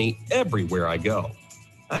travels with me everywhere I go.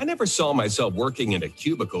 I never saw myself working in a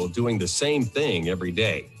cubicle doing the same thing every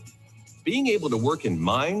day. Being able to work in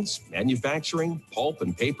mines, manufacturing, pulp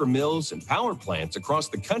and paper mills, and power plants across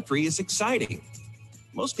the country is exciting.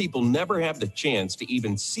 Most people never have the chance to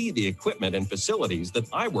even see the equipment and facilities that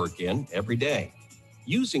I work in every day.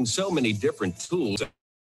 Using so many different tools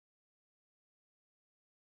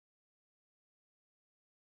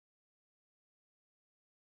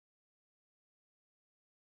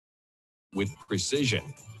with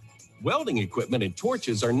precision. Welding equipment and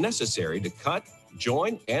torches are necessary to cut,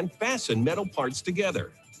 join, and fasten metal parts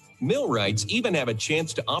together. Millwrights even have a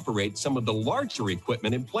chance to operate some of the larger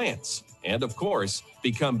equipment in plants, and of course,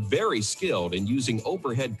 become very skilled in using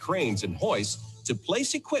overhead cranes and hoists to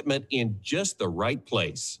place equipment in just the right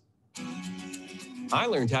place. I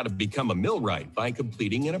learned how to become a millwright by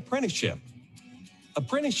completing an apprenticeship.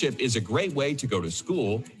 Apprenticeship is a great way to go to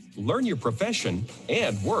school, learn your profession,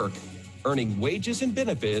 and work, earning wages and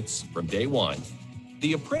benefits from day one.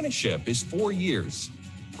 The apprenticeship is 4 years,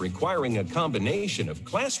 requiring a combination of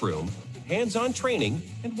classroom, hands-on training,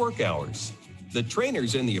 and work hours. The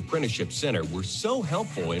trainers in the Apprenticeship Center were so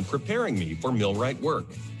helpful in preparing me for millwright work.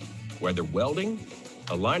 Whether welding,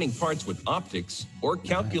 aligning parts with optics, or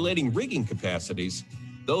calculating rigging capacities,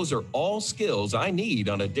 those are all skills I need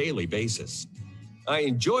on a daily basis. I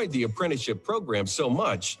enjoyed the apprenticeship program so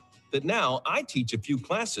much that now I teach a few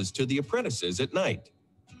classes to the apprentices at night.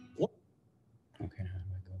 Okay, how do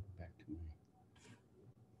I go back to my...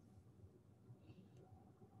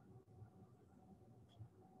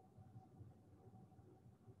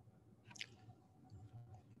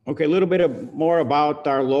 Okay, a little bit more about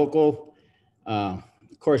our local. Of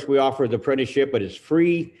course, we offer the apprenticeship, but it's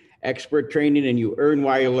free, expert training, and you earn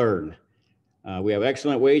while you learn. We have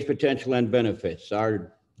excellent wage potential and benefits.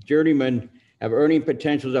 Our journeymen have earning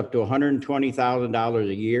potentials up to $120,000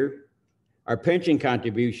 a year. Our pension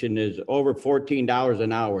contribution is over $14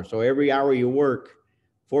 an hour. So every hour you work,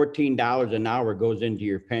 $14 an hour goes into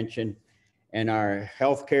your pension. And our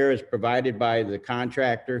health care is provided by the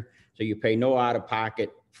contractor, so you pay no out of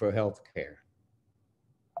pocket for health care.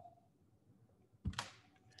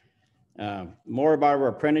 More about our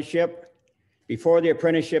apprenticeship. Before the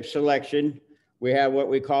apprenticeship selection, we have what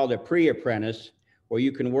we call the pre-apprentice, where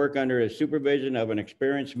you can work under the supervision of an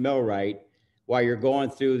experienced millwright while you're going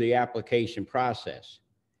through the application process.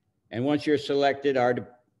 And once you're selected, our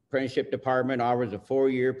apprenticeship department offers a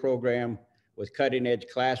 4-year program with cutting-edge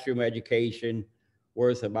classroom education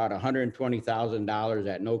worth about $120,000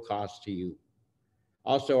 at no cost to you.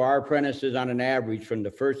 Also, our apprentices on an average from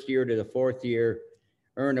the first year to the 4th year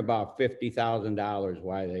earn about $50,000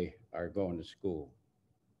 while they are going to school.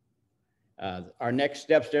 Our next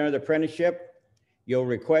steps during the apprenticeship, you'll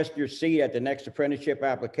request your seat at the next apprenticeship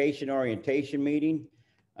application orientation meeting,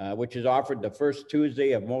 which is offered the first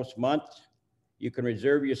Tuesday of most months. You can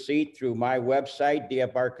reserve your seat through my website,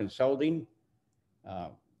 DFR Consulting.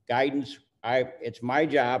 Guidance, it's my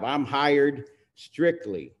job. I'm hired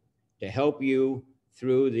strictly to help you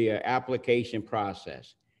through the application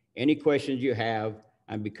process. Any questions you have,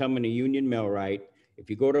 I'm becoming a union millwright. If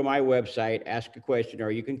you go to my website, ask a question, or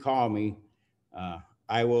you can call me.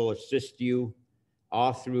 I will assist you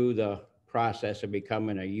all through the process of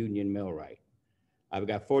becoming a union millwright. I've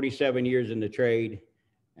got 47 years in the trade,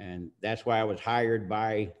 and that's why I was hired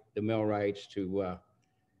by the millwrights to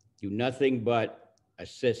do nothing but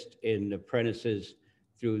assist in the apprentices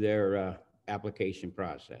through their application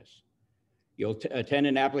process. You'll attend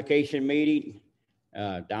an application meeting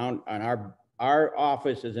down on our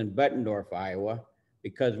office is in Bettendorf, Iowa,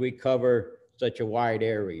 because we cover such a wide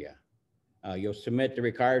area. You'll submit the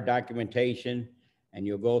required documentation, and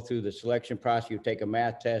you'll go through the selection process. You take a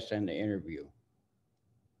math test and the interview.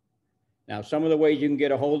 Now, some of the ways you can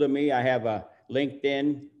get a hold of me, I have a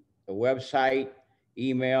LinkedIn, a website,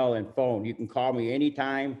 email, and phone. You can call me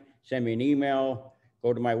anytime, send me an email,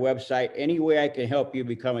 go to my website. Any way I can help you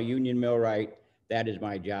become a union millwright, that is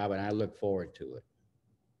my job, and I look forward to it.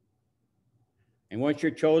 And once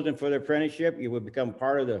you're chosen for the apprenticeship, you will become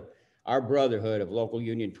part of our brotherhood of Local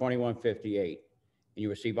Union 2158. And you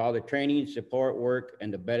receive all the training, support, work,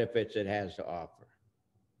 and the benefits it has to offer.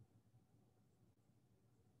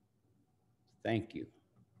 Thank you.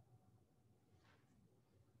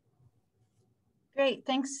 Great.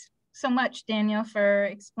 Thanks so much, Daniel, for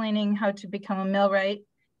explaining how to become a millwright.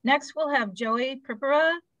 Next, we'll have Joey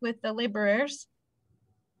Purpura with the laborers.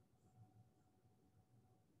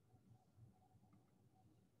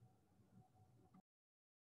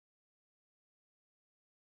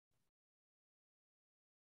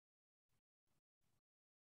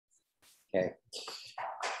 Okay,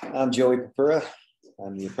 I'm Joey Purpura.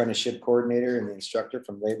 I'm the apprenticeship coordinator and the instructor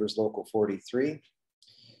from Labor's Local 43.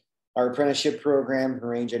 Our apprenticeship program can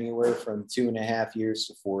range anywhere from 2.5 years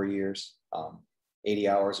to 4 years. 80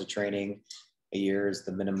 hours of training a year is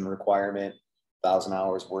the minimum requirement, 1,000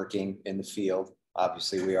 hours working in the field.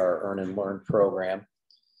 Obviously, we are an earn and learn program.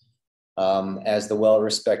 As the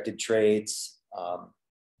well-respected trades,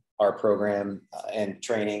 our program and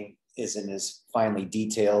training isn't as finely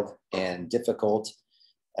detailed and difficult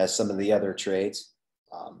as some of the other trades.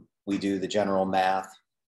 We do the general math,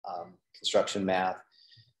 construction math.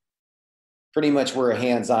 Pretty much we're a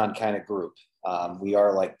hands-on kind of group. We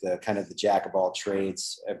are like the kind of the jack of all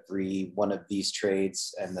trades. Every one of these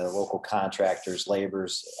trades and the local contractors,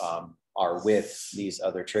 laborers are with these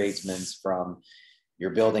other tradesmen, from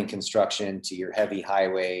your building construction to your heavy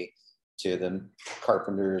highway to the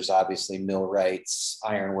carpenters, obviously millwrights,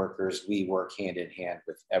 iron workers. We work hand in hand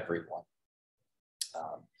with everyone.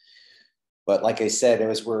 But like I said,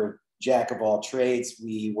 as we're jack of all trades,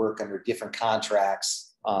 we work under different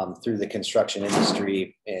contracts through the construction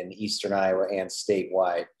industry in Eastern Iowa and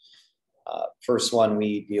statewide. First one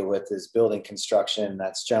we deal with is building construction.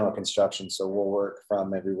 That's general construction. So we'll work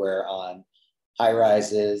from everywhere on high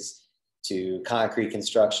rises to concrete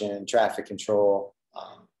construction, traffic control.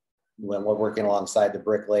 When we're working alongside the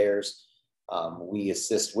bricklayers, we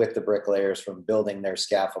assist with the bricklayers from building their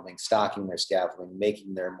scaffolding, stocking their scaffolding,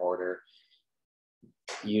 making their mortar.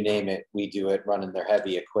 You name it, we do it, running their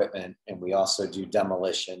heavy equipment. And we also do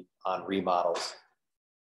demolition on remodels.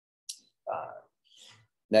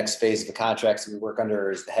 Next phase of the contracts we work under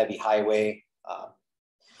is the heavy highway.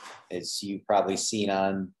 As you've probably seen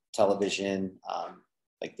on television,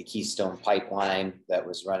 like the Keystone Pipeline that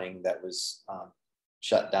was running, that was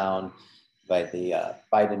shut down by the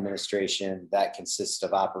Biden administration. That consists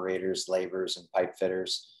of operators, laborers, and pipe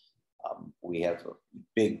fitters. We have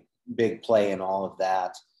a big play in all of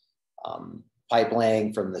that. Pipe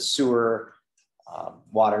laying from the sewer,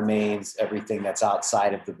 water mains, everything that's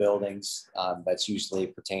outside of the buildings, that's usually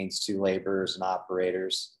pertains to laborers and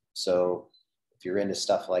operators. So if you're into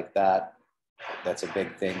stuff like that, that's a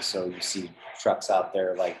big thing. So you see trucks out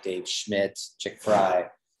there like Dave Schmidt, Chick Fry,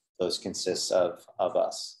 those consist of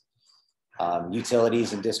us.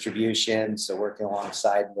 Utilities and distribution, so working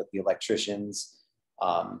alongside with the electricians,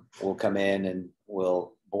 we'll come in and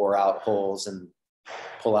we'll bore out holes and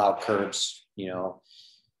pull out curbs, you know,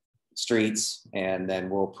 streets, and then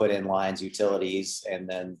we'll put in lines, utilities, and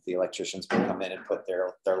then the electricians will come in and put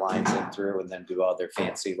their lines in through, and then do all their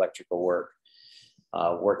fancy electrical work.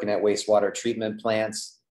 Working at wastewater treatment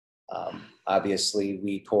plants, obviously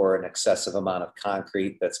we pour an excessive amount of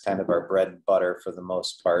concrete. That's kind of our bread and butter for the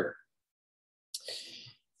most part.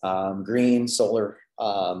 Green, solar,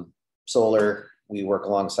 we work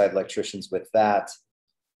alongside electricians with that.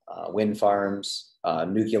 Wind farms,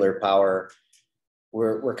 nuclear power.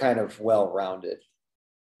 We're kind of well-rounded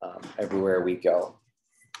everywhere we go.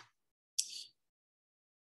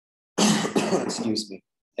 Excuse me.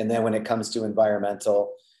 And then when it comes to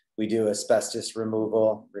environmental, we do asbestos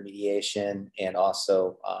removal, remediation, and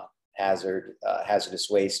also hazardous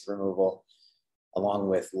waste removal, along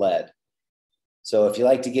with lead. So if you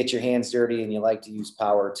like to get your hands dirty and you like to use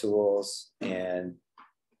power tools and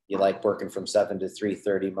you like working from 7 to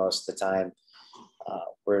 3:30 most of the time,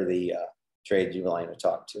 we're the trade you're willing to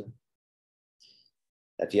talk to.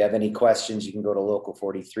 If you have any questions, you can go to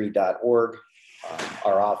local43.org.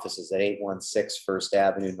 Our office is at 816 First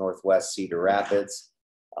Avenue Northwest, Cedar Rapids.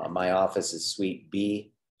 My office is Suite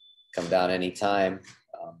B. Come down anytime.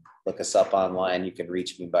 Look us up online. You can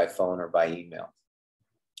reach me by phone or by email.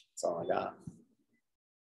 That's all I got.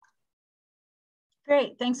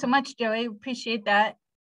 Great. Thanks so much, Joey. Appreciate that.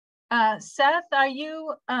 Seth, are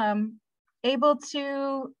you able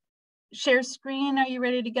to share screen? Are you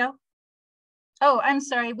ready to go? Oh, I'm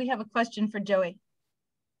sorry. We have a question for Joey.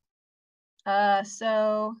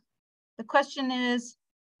 So the question is,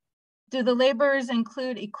 do the laborers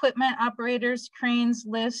include equipment operators, cranes,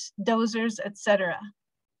 lifts, dozers, etc.?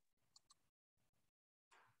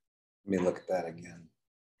 Let me look at that again.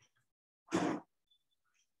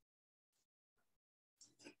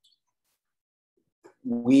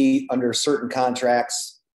 We, under certain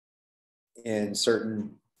contracts, in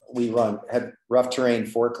certain, we have rough terrain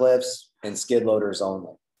forklifts and skid loaders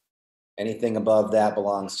only. Anything above that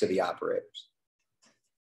belongs to the operators.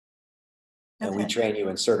 And we train you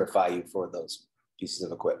and certify you for those pieces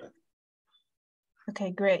of equipment.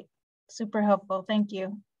 Okay, great. Super helpful. Thank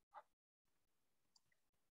you.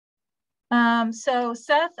 So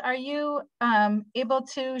Seth, are you able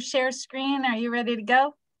to share screen? Are you ready to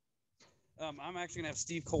go? I'm actually gonna have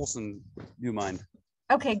Steve Colson do mine.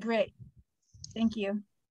 Okay, great. Thank you.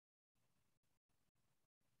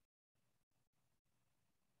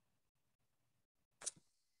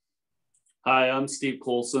 Hi, I'm Steve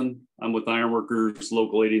Colson. I'm with Ironworkers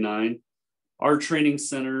Local 89. Our training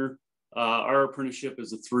center, our apprenticeship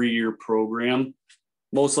is a 3-year program.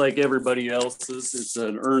 Most like everybody else's, it's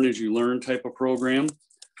an earn as you learn type of program.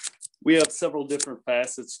 We have several different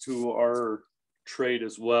facets to our trade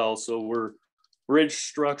as well. So we're bridge,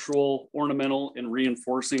 structural, ornamental, and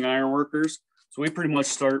reinforcing ironworkers. So we pretty much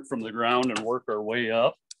start from the ground and work our way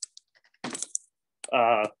up.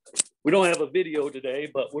 We don't have a video today,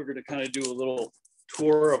 but we're going to kind of do a little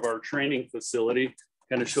tour of our training facility,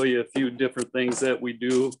 kind of show you a few different things that we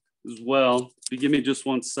do as well. If you give me just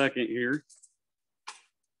 1 second here.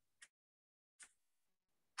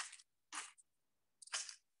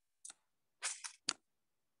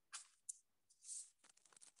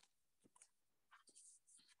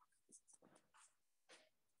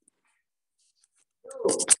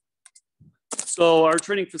 So our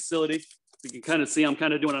training facility, you can kind of see, I'm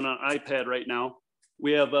kind of doing it on an iPad right now.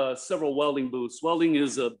 We have several welding booths. Welding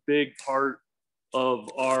is a big part of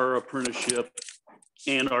our apprenticeship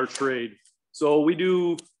and our trade. So we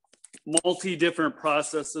do different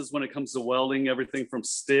processes when it comes to welding, everything from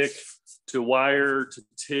stick to wire to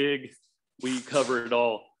TIG. We cover it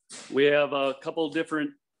all. We have a couple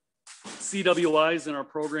different CWIs in our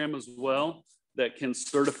program as well that can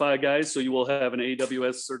certify guys. So you will have an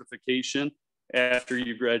AWS certification after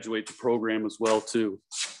you graduate the program as well too.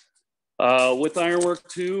 With ironwork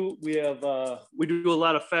too, we do a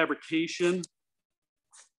lot of fabrication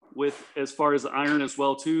with as far as iron as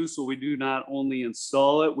well too. So we do not only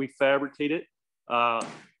install it, we fabricate it.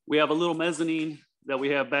 We have a little mezzanine that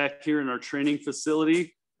we have back here in our training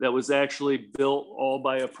facility that was actually built all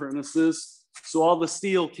by apprentices. So all the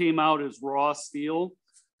steel came out as raw steel,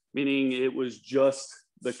 meaning it was just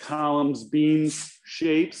the columns, beams,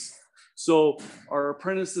 shapes. So our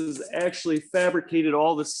apprentices actually fabricated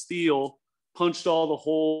all the steel, punched all the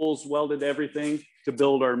holes, welded everything to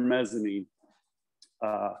build our mezzanine.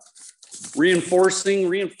 Reinforcing,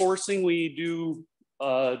 we do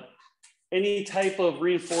any type of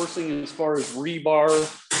reinforcing as far as rebar,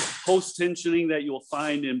 post tensioning that you'll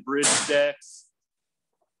find in bridge decks,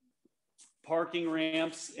 parking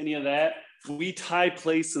ramps, any of that. We tie,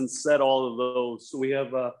 place, and set all of those. So we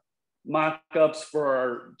have mock-ups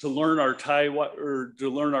for to learn our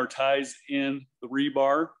ties in the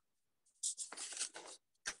rebar.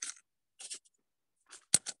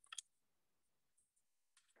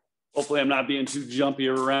 Hopefully I'm not being too jumpy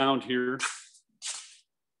around here.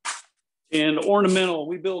 And ornamental,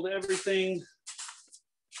 we build everything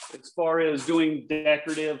as far as doing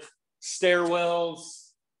decorative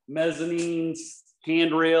stairwells, mezzanines,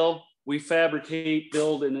 handrail. We fabricate,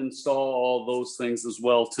 build, and install all those things as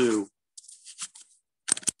well too.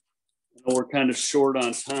 I know we're kind of short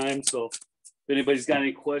on time, so if anybody's got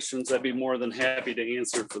any questions, I'd be more than happy to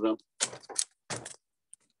answer for them.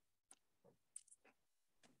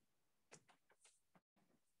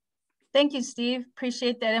 Thank you, Steve.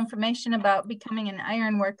 Appreciate that information about becoming an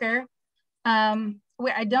iron worker.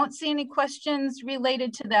 I don't see any questions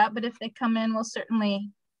related to that, but if they come in, we'll certainly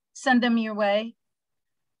send them your way.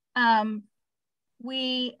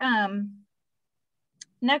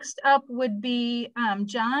 Next up would be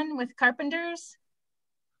John with Carpenters.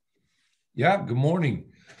 Yeah, good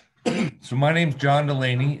morning. So my name's John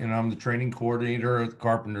Delaney, and I'm the training coordinator at the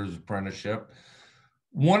Carpenters Apprenticeship.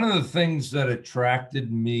 One of the things that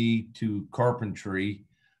attracted me to carpentry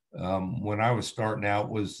when I was starting out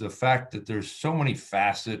was the fact that there's so many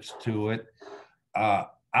facets to it.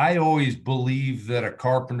 I always believed that a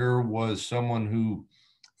carpenter was someone who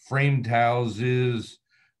framed houses,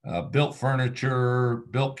 built furniture,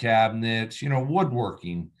 built cabinets,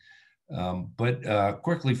 woodworking. But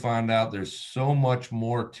quickly found out there's so much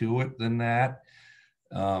more to it than that.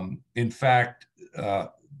 In fact,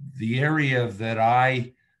 the area that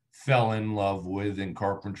I fell in love with in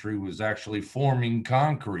carpentry was actually forming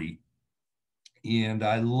concrete. And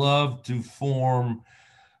I love to form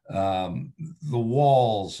the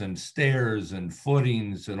walls and stairs and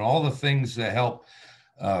footings and all the things that help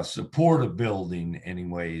support a building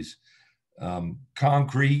anyways.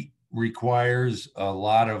 Concrete requires a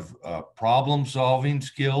lot of problem-solving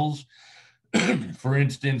skills. For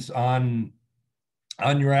instance, on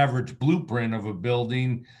your average blueprint of a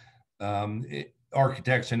building,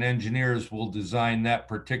 architects and engineers will design that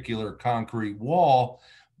particular concrete wall,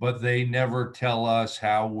 but they never tell us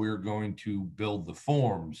how we're going to build the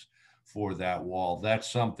forms for that wall.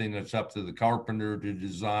 That's something that's up to the carpenter to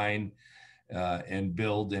design and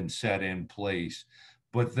build and set in place.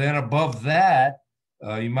 But then above that,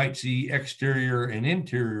 you might see exterior and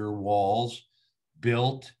interior walls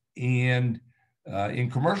built, and in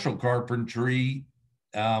commercial carpentry,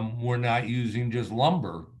 we're not using just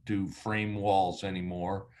lumber to frame walls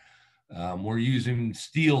anymore. We're using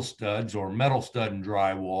steel studs or metal stud and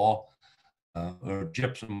drywall or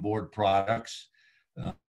gypsum board products,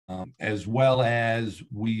 as well as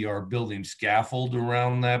we are building scaffold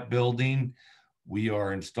around that building. We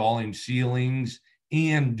are installing ceilings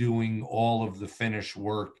and doing all of the finish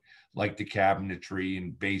work like the cabinetry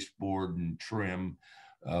and baseboard and trim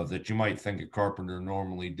that you might think a carpenter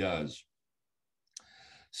normally does.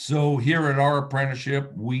 So here at our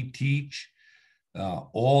apprenticeship, we teach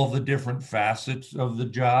all the different facets of the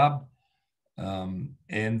job.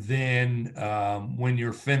 And then when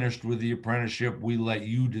you're finished with the apprenticeship, we let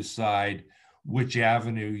you decide which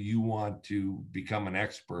avenue you want to become an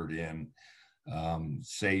expert in,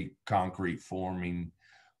 say concrete forming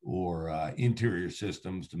or interior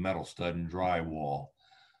systems to metal stud and drywall.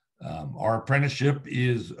 Our apprenticeship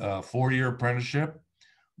is a 4-year apprenticeship,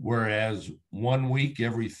 whereas 1 week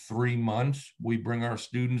every 3 months, we bring our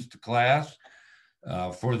students to class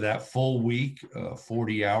for that full week,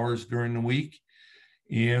 40 hours during the week.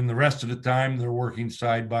 And the rest of the time, they're working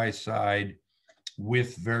side by side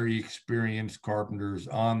with very experienced carpenters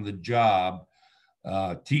on the job,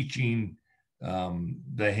 teaching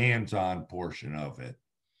the hands-on portion of it.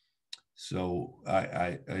 So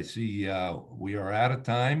I see we are out of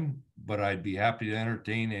time, but I'd be happy to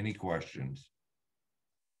entertain any questions.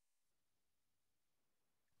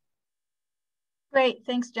 Great,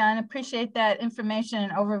 thanks, John. Appreciate that information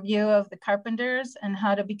and overview of the carpenters and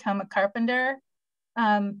how to become a carpenter.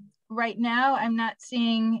 Right now, I'm not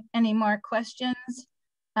seeing any more questions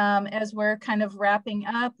as we're kind of wrapping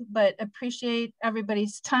up, but appreciate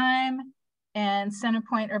everybody's time and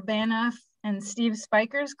Centerpoint Urbana and Steve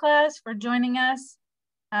Spiker's class for joining us.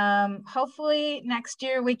 Hopefully next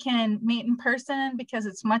year we can meet in person because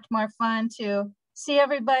it's much more fun to see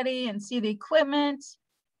everybody and see the equipment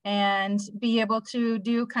and be able to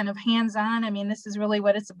do kind of hands-on. I mean, this is really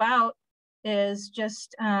what it's about, is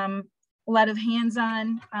just a lot of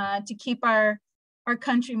hands-on to keep our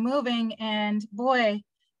country moving. And boy,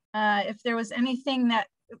 if there was anything that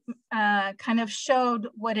kind of showed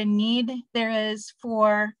what a need there is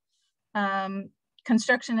for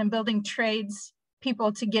construction and building trades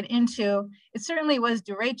people to get into, it certainly was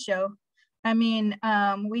derecho. I mean,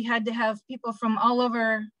 we had to have people from all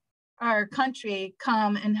over our country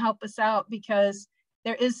come and help us out because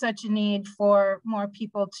there is such a need for more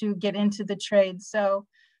people to get into the trade. So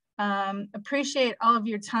appreciate all of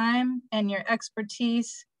your time and your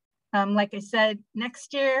expertise. Like I said,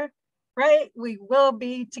 next year, right, we will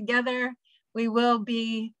be together. We will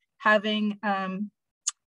be having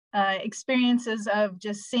experiences of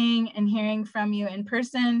just seeing and hearing from you in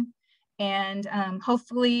person. And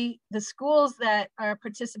hopefully the schools that are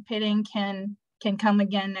participating can come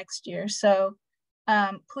again next year. So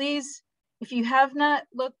please, if you have not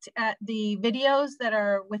looked at the videos that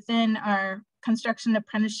are within our construction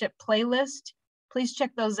apprenticeship playlist, please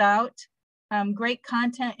check those out. Great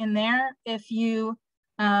content in there. If you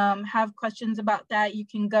have questions about that, you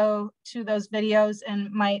can go to those videos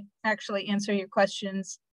and might actually answer your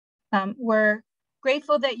questions. We're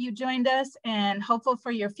grateful that you joined us and hopeful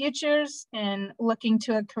for your futures and looking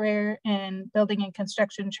to a career in building and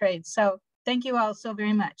construction trades. So thank you all so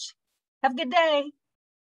very much. Have a good day.